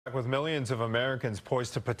With millions of Americans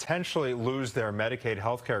poised to potentially lose their Medicaid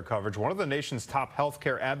health care coverage, one of the nation's top health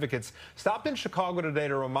care advocates stopped in Chicago today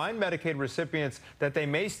to remind Medicaid recipients that they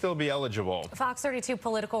may still be eligible. Fox 32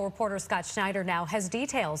 political reporter Scott Schneider now has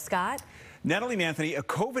details. Scott? Natalie and Anthony, a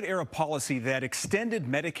COVID-era policy that extended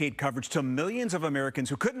Medicaid coverage to millions of Americans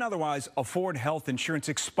who couldn't otherwise afford health insurance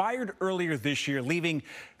expired earlier this year, leaving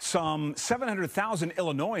some 700,000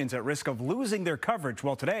 Illinoisans at risk of losing their coverage.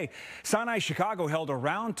 Well, today, Sinai Chicago held a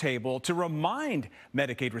roundtable to remind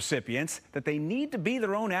Medicaid recipients that they need to be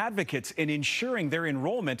their own advocates in ensuring their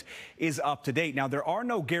enrollment is up to date. Now, there are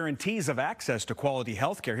no guarantees of access to quality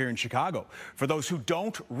health care here in Chicago for those who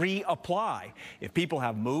don't reapply. If people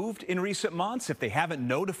have moved in recent months, if they haven't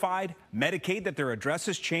notified Medicaid that their address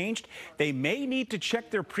has changed, they may need to check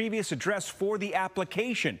their previous address for the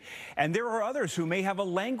application. And there are others who may have a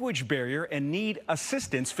language barrier and need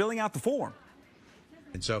assistance filling out the form.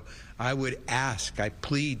 And so I would ask, I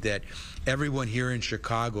plead that everyone here in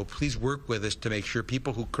Chicago, please work with us to make sure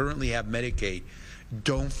people who currently have Medicaid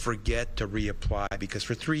don't forget to reapply, because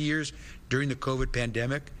for 3 years during the COVID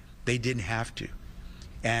pandemic, they didn't have to.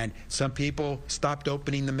 And some people stopped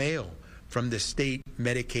opening the mail from the state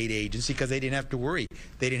Medicaid agency because they didn't have to worry.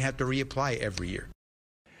 They didn't have to reapply every year.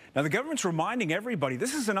 Now, the government's reminding everybody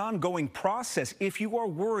this is an ongoing process. If you are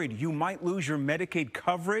worried you might lose your Medicaid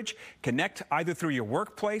coverage, connect either through your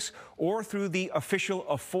workplace or through the official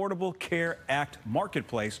Affordable Care Act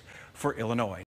marketplace for Illinois.